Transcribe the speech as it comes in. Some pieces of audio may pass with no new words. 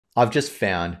I've just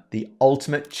found the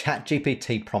ultimate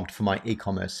ChatGPT prompt for my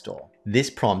e-commerce store. This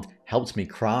prompt helps me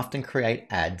craft and create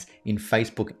ads in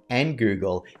Facebook and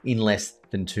Google in less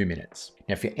than 2 minutes.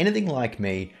 Now, if you're anything like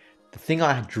me, the thing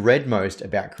I dread most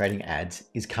about creating ads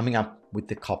is coming up with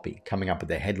the copy, coming up with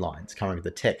the headlines, coming up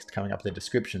with the text, coming up with the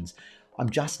descriptions. I'm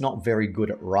just not very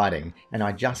good at writing, and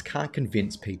I just can't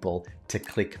convince people to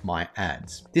click my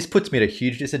ads. This puts me at a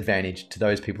huge disadvantage to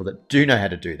those people that do know how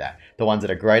to do that. The ones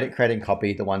that are great at creating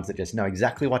copy, the ones that just know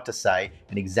exactly what to say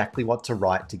and exactly what to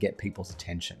write to get people's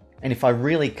attention. And if I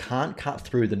really can't cut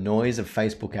through the noise of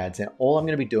Facebook ads, then all I'm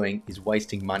going to be doing is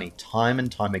wasting money time and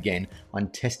time again on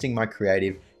testing my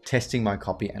creative, testing my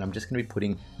copy, and I'm just going to be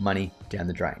putting money down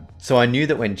the drain. So I knew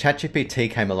that when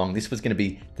ChatGPT came along, this was going to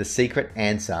be the secret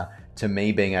answer to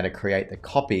me being able to create the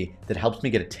copy that helps me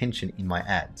get attention in my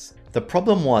ads. The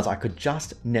problem was I could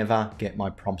just never get my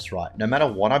prompts right. No matter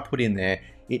what I put in there,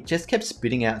 it just kept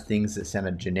spitting out things that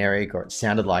sounded generic, or it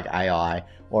sounded like AI,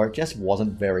 or it just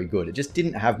wasn't very good. It just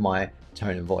didn't have my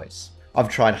tone of voice. I've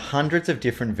tried hundreds of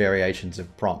different variations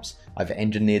of prompts. I've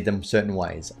engineered them certain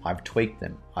ways. I've tweaked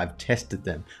them. I've tested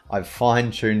them. I've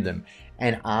fine-tuned them.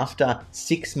 And after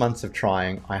 6 months of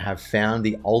trying, I have found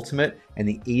the ultimate and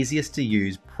the easiest to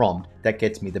use prompt that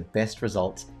gets me the best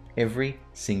results every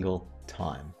single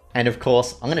time. And of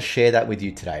course, I'm going to share that with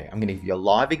you today. I'm going to give you a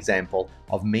live example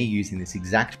of me using this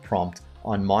exact prompt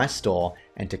on my store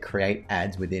and to create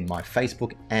ads within my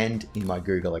Facebook and in my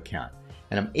Google account.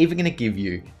 And I'm even going to give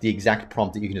you the exact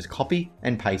prompt that you can just copy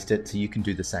and paste it so you can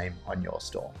do the same on your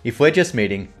store. If we're just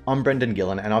meeting, I'm Brendan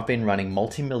Gillen, and I've been running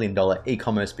multi-million-dollar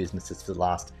e-commerce businesses for the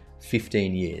last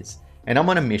 15 years. And I'm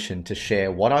on a mission to share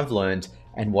what I've learned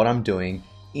and what I'm doing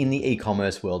in the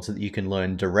e-commerce world so that you can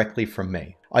learn directly from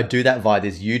me. I do that via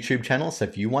this YouTube channel, so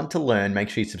if you want to learn, make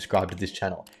sure you subscribe to this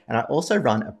channel. And I also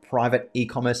run a private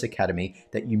e-commerce academy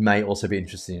that you may also be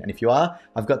interested in. And if you are,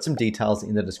 I've got some details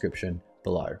in the description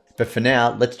below. But for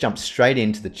now, let's jump straight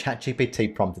into the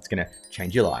ChatGPT prompt that's going to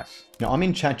change your life. Now, I'm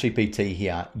in ChatGPT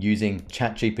here using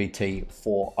ChatGPT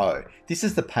 4.0. This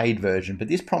is the paid version, but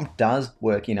this prompt does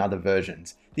work in other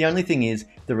versions. The only thing is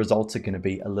the results are going to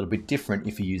be a little bit different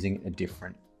if you're using a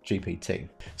different GPT.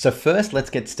 So first, let's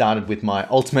get started with my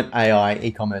ultimate AI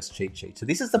e-commerce cheat sheet. So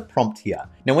this is the prompt here.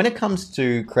 Now, when it comes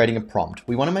to creating a prompt,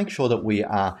 we want to make sure that we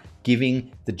are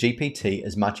giving the GPT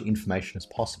as much information as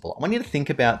possible. I want you to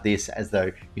think about this as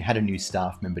though you had a new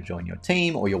staff member join your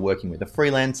team, or you're working with a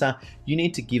freelancer. You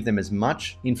need to give them as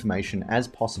much information as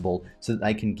possible so that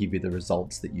they can give you the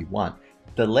results that you want.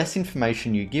 The less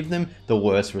information you give them, the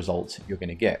worse results you're going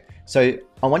to get. So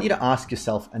I want you to ask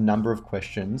yourself a number of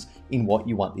questions in what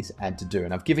you want this ad to do.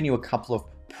 And I've given you a couple of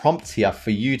prompts here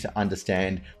for you to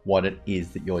understand what it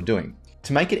is that you're doing.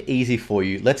 To make it easy for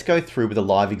you, let's go through with a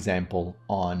live example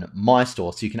on my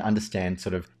store so you can understand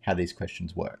sort of how these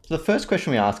questions work. So the first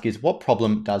question we ask is, what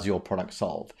problem does your product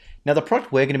solve? Now, the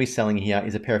product we're going to be selling here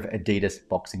is a pair of Adidas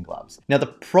boxing gloves. Now, the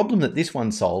problem that this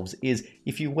one solves is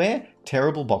if you wear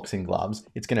terrible boxing gloves,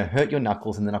 it's going to hurt your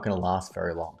knuckles and they're not going to last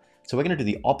very long. So we're going to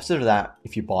do the opposite of that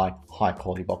if you buy high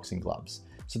quality boxing gloves.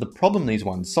 So the problem these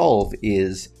ones solve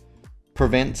is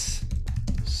prevents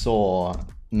sore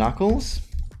knuckles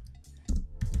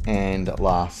and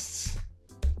lasts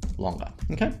longer.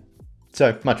 Okay,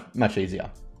 so much easier.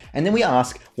 And then we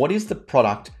ask, what is the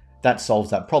product that solves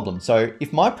that problem? So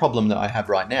if my problem that I have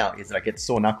right now is that I get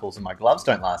sore knuckles and my gloves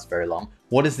don't last very long,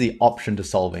 what is the option to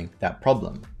solving that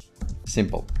problem?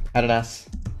 Simple. Adidas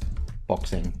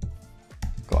boxing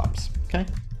gloves. Okay.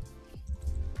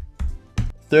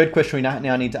 Third question we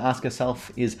now need to ask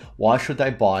ourselves is, why should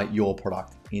they buy your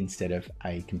product instead of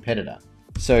a competitor?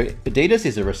 So Adidas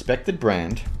is a respected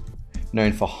brand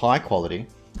known for high quality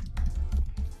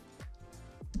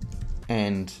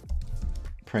and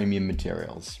premium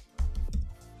materials.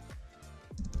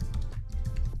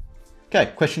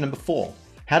 Okay, question number 4.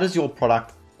 How does your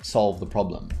product solve the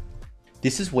problem?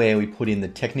 This is where we put in the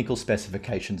technical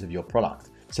specifications of your product.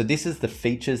 So this is the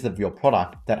features of your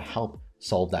product that help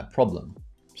solve that problem.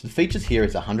 So the features here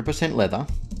is 100% leather,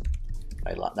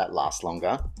 that lasts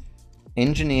longer,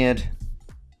 engineered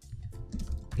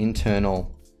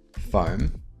internal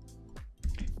foam,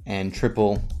 and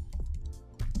triple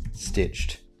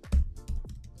stitched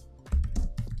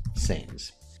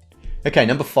seams. Okay,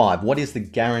 number 5, what is the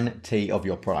guarantee of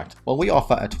your product? Well, we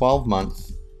offer a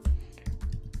 12-month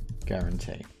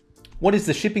guarantee. What is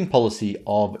the shipping policy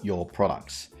of your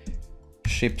products?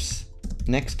 Ships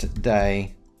next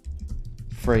day,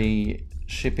 free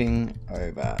shipping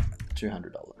over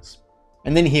 $200.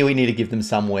 And then here we need to give them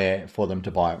somewhere for them to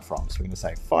buy it from. So we're going to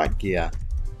say Fight Gear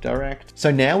Direct.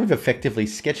 So now we've effectively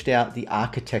sketched out the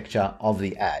architecture of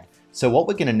the ad. So what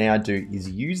we're gonna now do is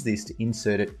use this to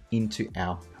insert it into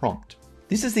our prompt.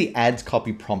 This is the ads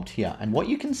copy prompt here. And what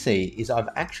you can see is I've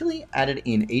actually added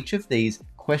in each of these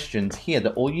questions here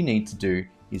that all you need to do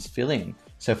is fill in.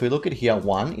 So if we look at here,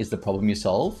 1 is the problem you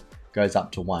solve, goes up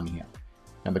to 1 here.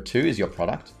 Number 2 is your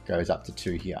product, goes up to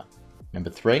 2 here. Number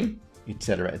 3,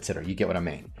 etc., etc. You get what I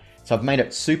mean. So I've made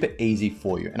it super easy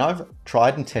for you. And I've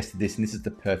tried and tested this, and this is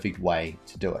the perfect way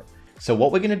to do it. So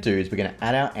what we're gonna do is we're gonna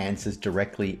add our answers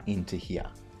directly into here.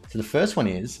 So the first one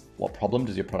is, what problem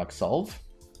does your product solve?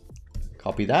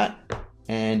 Copy that,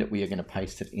 and we are gonna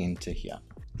paste it into here.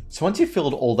 So once you've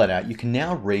filled all that out, you can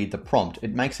now read the prompt.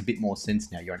 It makes a bit more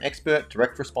sense now. You're an expert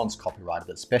direct response copywriter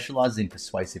that specializes in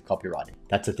persuasive copywriting.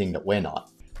 That's a thing that we're not.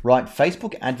 Write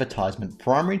Facebook advertisement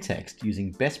primary text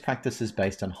using best practices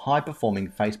based on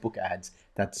high-performing Facebook ads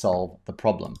that solve the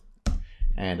problem.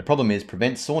 And the problem is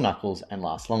prevent sore knuckles and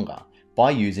last longer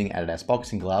by using Adidas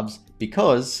boxing gloves,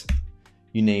 because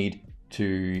you need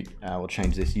to, we'll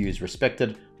change this, use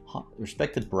respected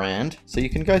brand. So you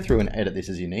can go through and edit this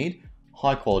as you need.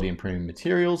 High quality and premium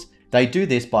materials. They do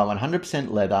this by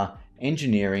 100% leather,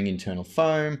 engineering internal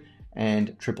foam,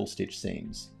 and triple stitch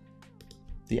seams.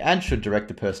 The ad should direct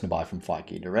the person to buy from Fight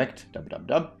Gear Direct,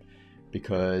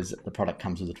 because the product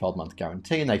comes with a 12-month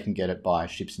guarantee and they can get it by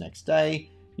ships next day.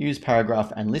 Use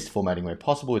paragraph and list formatting where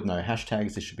possible with no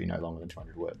hashtags. This should be no longer than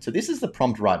 200 words. So this is the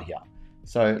prompt right here.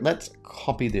 So let's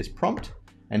copy this prompt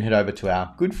and head over to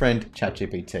our good friend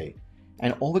ChatGPT.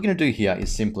 And all we're gonna do here is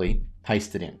simply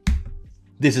paste it in.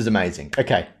 This is amazing.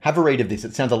 Okay, have a read of this.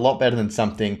 It sounds a lot better than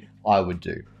something I would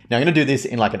do. Now I'm gonna do this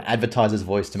in like an advertiser's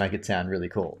voice to make it sound really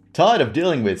cool. Tired of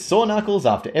dealing with sore knuckles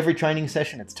after every training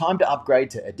session? It's time to upgrade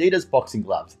to Adidas boxing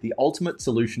gloves, the ultimate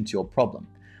solution to your problem.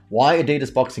 Why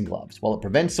Adidas boxing gloves? Well, it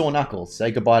prevents sore knuckles. Say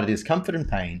goodbye to discomfort and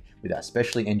pain with our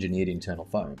specially engineered internal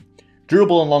foam.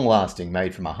 Durable and long-lasting,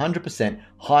 made from 100%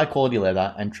 high-quality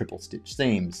leather and triple stitch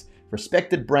seams.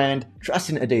 Respected brand, trust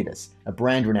in Adidas, a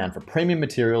brand renowned for premium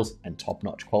materials and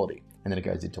top-notch quality. And then it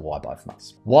goes into why buy from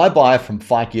us. Why buy from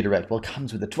Fight Gear Direct? Well, it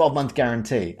comes with a 12-month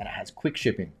guarantee and it has quick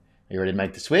shipping. Are you ready to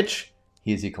make the switch?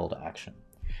 Here's your call to action.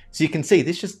 So you can see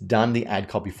this just done the ad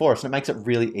copy for us, and it makes it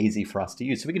really easy for us to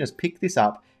use. So we can just pick this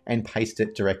up and paste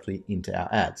it directly into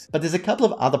our ads. But there's a couple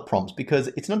of other prompts, because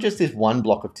it's not just this one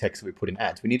block of text that we put in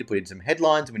ads. We need to put in some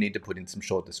headlines, we need to put in some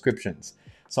short descriptions.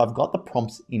 So I've got the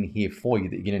prompts in here for you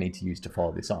that you're gonna need to use to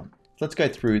follow this on. So let's go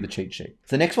through the cheat sheet.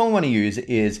 So the next one we wanna use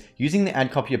is, using the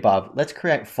ad copy above, let's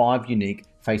create 5 unique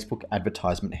Facebook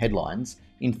advertisement headlines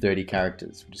in 30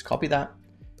 characters. We just copy that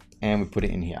and we put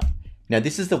it in here. Now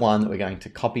this is the one that we're going to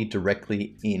copy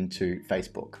directly into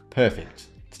Facebook. Perfect.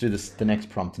 Let's do this, the next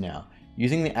prompt now.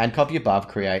 Using the ad copy above,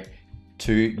 create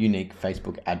 2 unique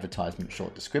Facebook advertisement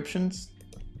short descriptions.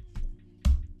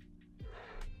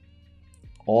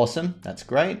 Awesome, that's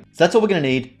great. So that's all we're gonna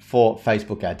need for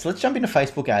Facebook ads. So let's jump into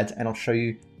Facebook ads and I'll show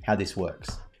you how this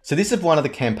works. So this is one of the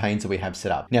campaigns that we have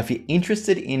set up. Now, if you're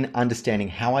interested in understanding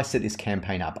how I set this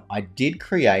campaign up, I did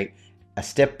create a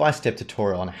step-by-step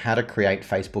tutorial on how to create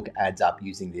Facebook ads up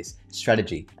using this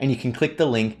strategy. And you can click the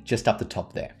link just up the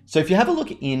top there. So if you have a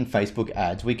look in Facebook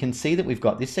ads, we can see that we've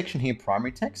got this section here,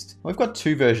 primary text. We've got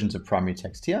 2 versions of primary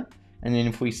text here. And then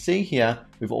if we see here,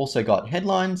 we've also got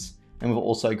headlines and we've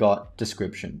also got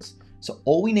descriptions. So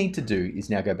all we need to do is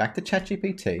now go back to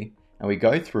ChatGPT and we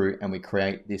go through and we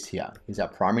create this here. Here's our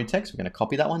primary text. We're gonna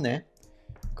copy that one there,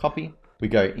 copy. We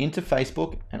go into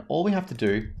Facebook and all we have to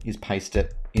do is paste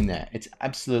it in there. It's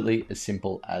absolutely as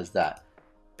simple as that.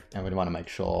 And we want to make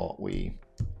sure we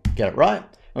get it right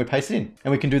and we paste it in.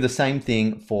 And we can do the same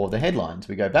thing for the headlines.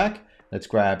 We go back, let's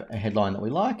grab a headline that we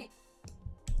like,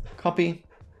 copy,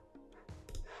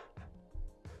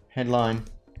 headline,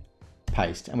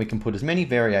 paste, and we can put as many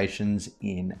variations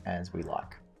in as we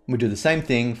like. We do the same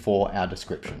thing for our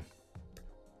description.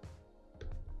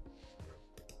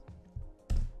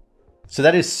 So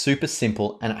that is super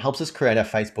simple and it helps us create our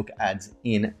Facebook ads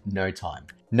in no time.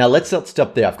 Now let's not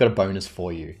stop there. I've got a bonus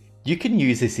for you. You can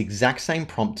use this exact same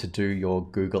prompt to do your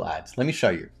Google ads. Let me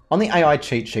show you. On the AI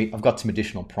cheat sheet, I've got some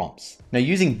additional prompts. Now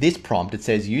using this prompt, it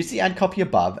says use the ad copy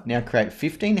above. Now create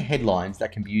 15 headlines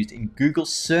that can be used in Google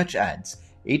search ads.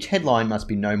 Each headline must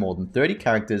be no more than 30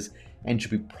 characters and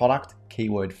should be product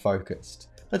keyword focused.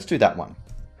 Let's do that one.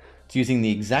 It's using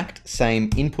the exact same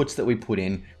inputs that we put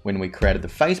in when we created the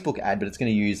Facebook ad, but it's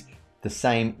going to use the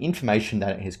same information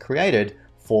that it has created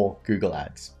for Google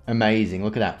ads. Amazing,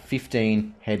 look at that,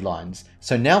 15 headlines.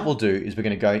 So now what we'll do is we're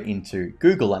going to go into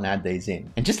Google and add these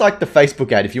in. And just like the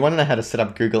Facebook ad, if you want to know how to set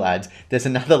up Google ads, there's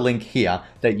another link here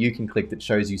that you can click that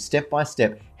shows you step by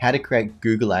step how to create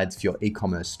Google ads for your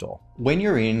e-commerce store. When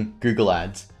you're in Google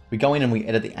ads, We go in and we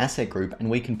edit the asset group and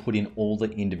we can put in all the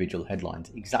individual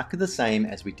headlines, exactly the same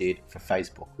as we did for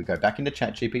Facebook. We go back into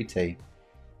ChatGPT,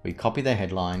 we copy the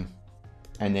headline,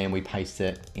 and then we paste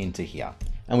it into here.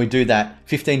 And we do that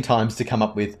 15 times to come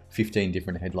up with 15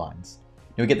 different headlines.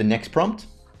 Now we get the next prompt.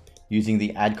 Using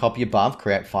the ad copy above,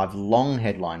 create 5 long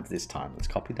headlines this time. Let's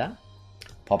copy that,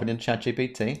 pop it into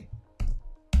ChatGPT.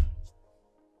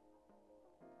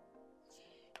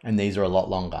 And these are a lot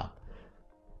longer.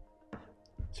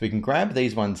 So we can grab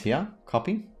these ones here,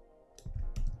 copy,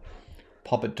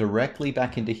 pop it directly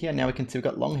back into here. Now we can see we've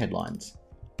got long headlines.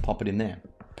 Pop it in there.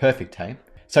 Perfect, hey?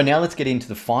 So now let's get into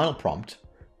the final prompt,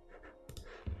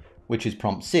 which is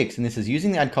prompt 6. And this is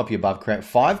using the ad copy above, create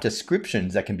 5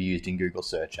 descriptions that can be used in Google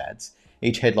search ads.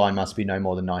 Each headline must be no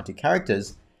more than 90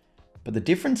 characters. But the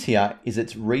difference here is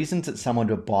it's reasons that someone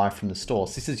would buy from the store.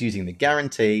 So this is using the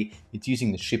guarantee, it's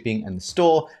using the shipping and the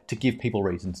store to give people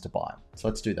reasons to buy. So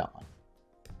let's do that one.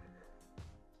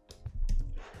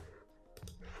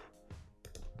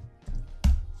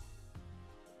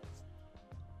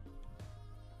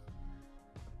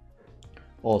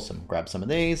 Awesome, grab some of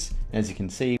these, as you can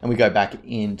see, and we go back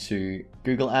into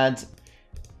Google Ads,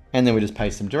 and then we just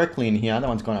paste them directly in here. That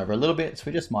one's gone over a little bit, so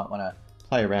we just might wanna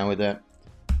play around with it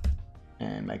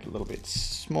and make it a little bit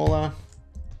smaller.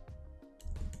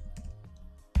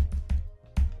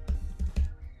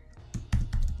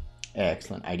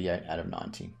 Excellent, 88 out of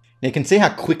 90. Now you can see how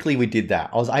quickly we did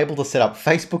that. I was able to set up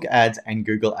Facebook ads and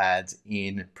Google ads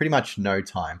in pretty much no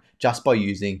time, just by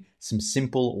using some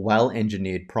simple,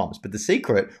 well-engineered prompts. But the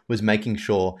secret was making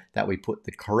sure that we put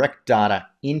the correct data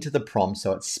into the prompt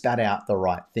so it spat out the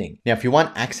right thing. Now, if you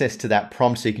want access to that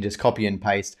prompt so you can just copy and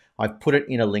paste, I've put it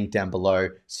in a link down below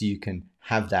so you can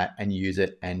have that and use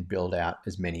it and build out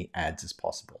as many ads as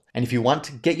possible. And if you want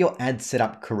to get your ads set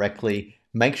up correctly,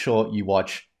 make sure you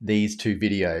watch these 2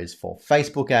 videos for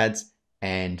Facebook ads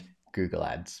and Google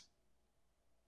ads.